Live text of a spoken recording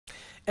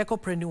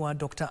Ecopreneur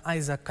Dr.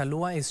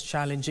 Kalua is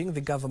challenging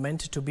the government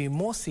to be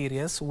more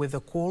serious with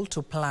the call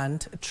to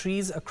plant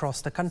trees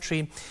across the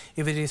country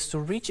if it is to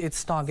reach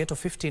its target of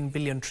 15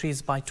 billion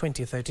trees by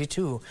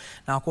 2032.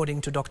 Now,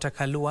 according to Dr.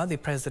 Kalua, the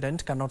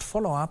president cannot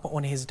follow up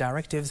on his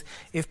directives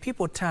if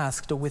people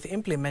tasked with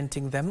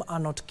implementing them are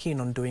not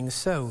keen on doing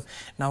so.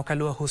 Now,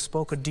 Kalua, who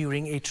spoke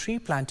during a tree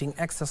planting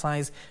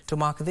exercise to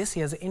mark this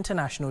year's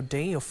International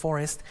Day of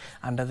Forest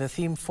under the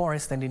theme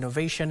Forest and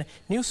Innovation,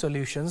 New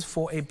Solutions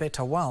for a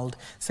Better World,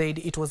 said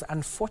it was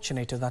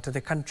unfortunate that the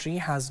country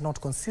has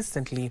not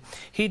consistently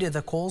heeded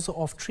the calls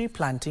of tree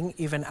planting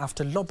even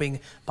after lobbying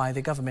by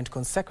the government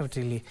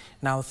consecutively.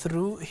 Now,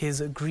 through his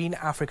Green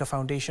Africa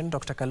Foundation,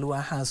 Dr.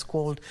 Kalua has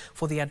called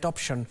for the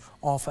adoption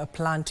of a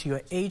Plant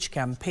Your Age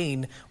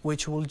campaign,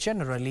 which will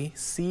generally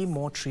see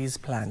more trees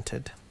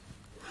planted.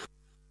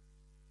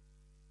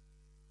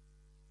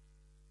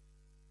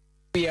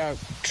 We are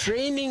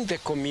training the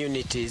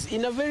communities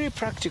in a very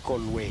practical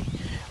way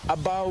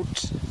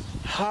about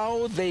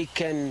how they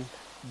can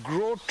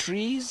grow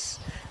trees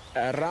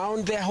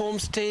around their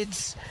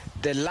homesteads,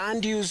 the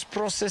land use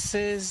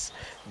processes,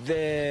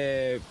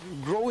 the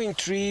growing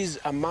trees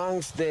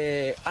amongst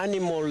the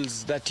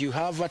animals that you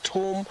have at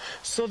home,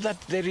 so that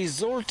the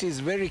result is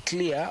very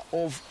clear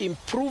of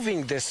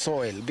improving the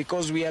soil,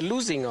 because we are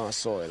losing our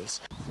soils.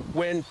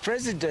 When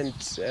President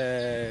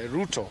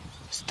Ruto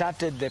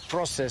started the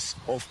process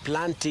of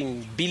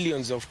planting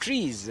billions of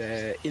trees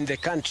in the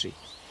country,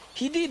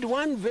 he did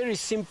one very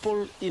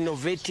simple,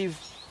 innovative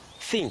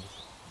thing.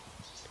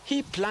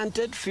 He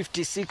planted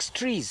 56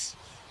 trees,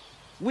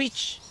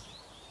 which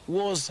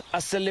was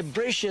a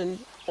celebration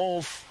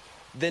of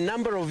the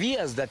number of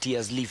years that he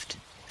has lived.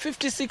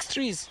 56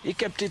 trees, he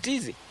kept it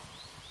easy.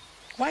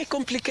 Why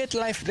complicate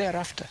life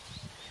thereafter?